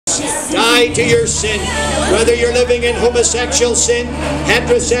Die to your sin. Whether you're living in homosexual sin,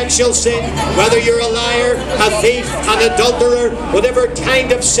 heterosexual sin, whether you're a liar, a thief, an adulterer, whatever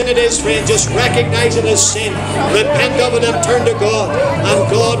kind of sin it is, friend, just recognize it as sin. Repent of it and turn to God,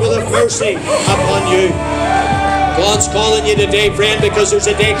 and God will have mercy upon you. God's calling you today, friend, because there's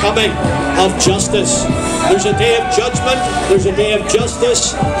a day coming of justice. There's a day of judgment. There's a day of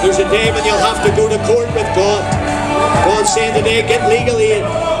justice. There's a day when you'll have to go to court with God. God's saying today, get legal aid.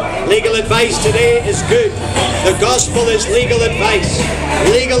 Legal advice today is good. The gospel is legal advice.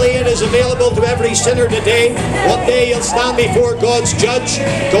 Legal aid is available to every sinner today. One day you'll stand before God's judge.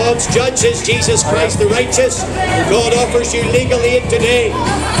 God's judge is Jesus Christ the righteous. God offers you legal aid today.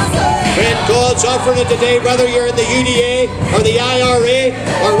 Friend, God's offering it today, whether you're in the UDA or the IRA,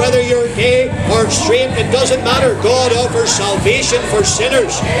 or whether you're gay or straight, it doesn't matter. God offers salvation for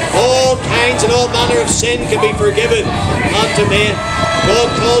sinners. All kinds and all manner of sin can be forgiven unto men. God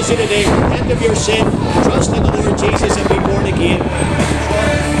calls you today, repent of your sin, trust in the Lord Jesus and be born again.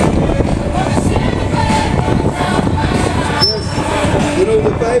 You know,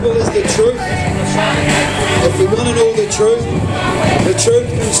 the Bible is the truth. If we want to know the truth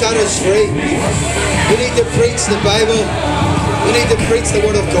can set us free. We need to preach the Bible. We need to preach the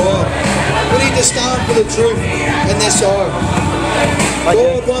Word of God. We need to stand for the truth in this hour.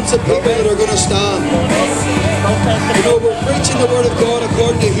 God wants a people that are going to stand. You know, we're preaching the Word of God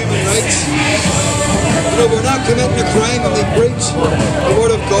according to human rights. You know, we're not committing a crime when we preach the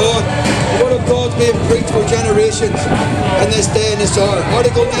Word of God. The Word of God's being preached for generations in this day and this hour.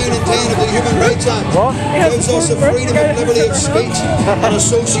 Article 9 and 10 of the Human Rights Act gives us the freedom and liberty of speech and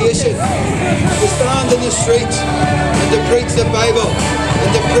association to stand in the streets and to preach the Bible and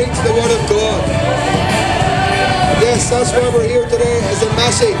to preach the Word of God. Yes, that's why we're here today as a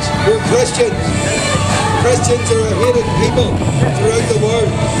message. We're Christians. Christians are a hated people throughout the world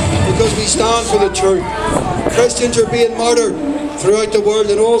because we stand for the truth. Christians are being martyred throughout the world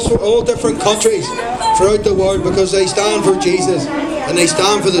in all different countries throughout the world because they stand for Jesus and they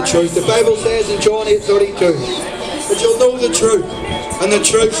stand for the truth. The Bible says in John 8:32 that you'll know the truth and the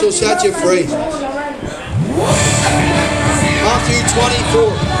truth shall set you free. Matthew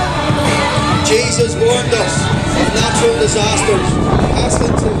 24, Jesus warned us of natural disasters,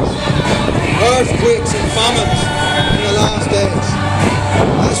 pestilences, earthquakes and famines in the last days.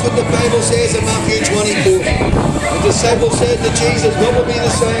 That's what the Bible says in Matthew 24. The disciples said to Jesus, what will be the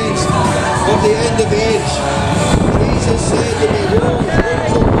signs of the end of age? Jesus said to be wars,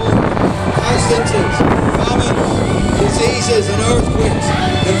 rumors of war, pestilences, famines, diseases and earthquakes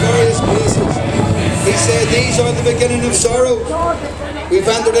in various places. He said these are the beginning of sorrow. We've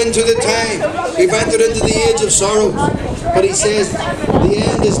entered into the time. We've entered into the age of sorrows. But he says, the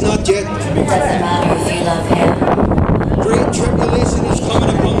end is not yet. Great tribulation is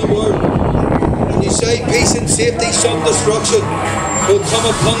coming upon the world. And you say peace and safety, some destruction will come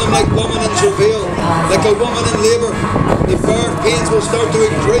upon them like woman in travail, like a woman in labour. The birth pains will start to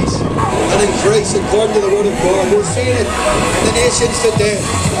increase and increase according to the Word of God. We're seeing it in the nations today.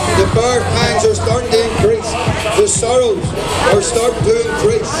 The birth pangs are starting to increase. The sorrows are starting to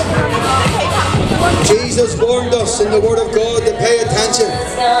increase. Jesus warned us in the Word of God to pay attention.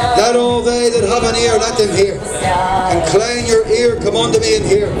 Let all they that have an ear, let them hear. Incline your ear, come unto me and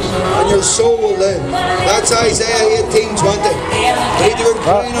hear, and your soul will live. That's Isaiah 18:20. We need to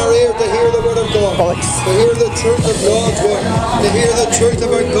incline our ear to hear the Word of God, to hear the truth of God's Word, to hear the truth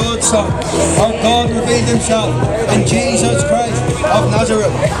about God's Son. Our God revealed Himself in Jesus Christ of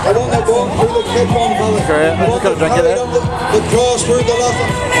Nazareth, the one that walked through the Kidron Valley, the one that carried on the cross through Golgotha,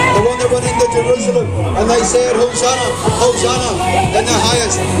 the one that went into Jerusalem, and they said, Hosanna, Hosanna, in the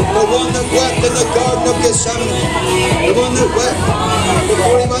highest, the one that wept in the Garden of Gethsemane, the one that wept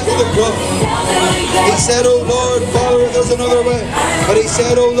before he went to the cross. He said, oh Lord, Father, there's another way. But he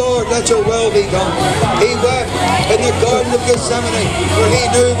said, oh Lord, let your will be done. He wept in the Garden of Gethsemane, for he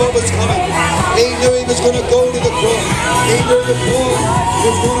knew what was coming. He knew he was going to go to the cross. He knew the cross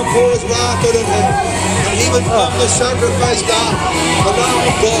was going to pour his wrath out on him. And he would come to sacrifice God, the Lamb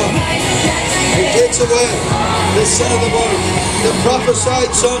of God, who takes away the sin of the world. The prophesied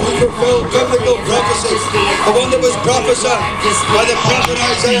Son who fulfilled biblical prophecy. The one that was prophesied by the prophet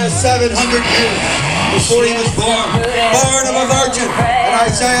Isaiah 700 years before he was born. Born of a virgin in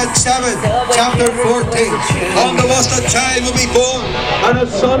Isaiah 7, chapter 14. Unto us a child will be born, and a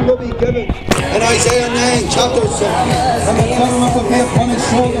son will be given. In Isaiah 9, chapter 6. And the government will be upon his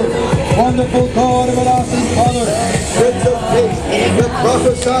shoulder. Wonderful God, everlasting Father, Prince of Peace, and he will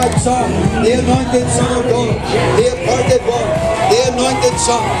prophesied Son, the anointed Son of God, the appointed one, the anointed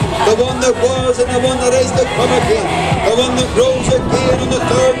Son, the one that was and the one that is to come again, the one that rose again on the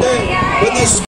third day when the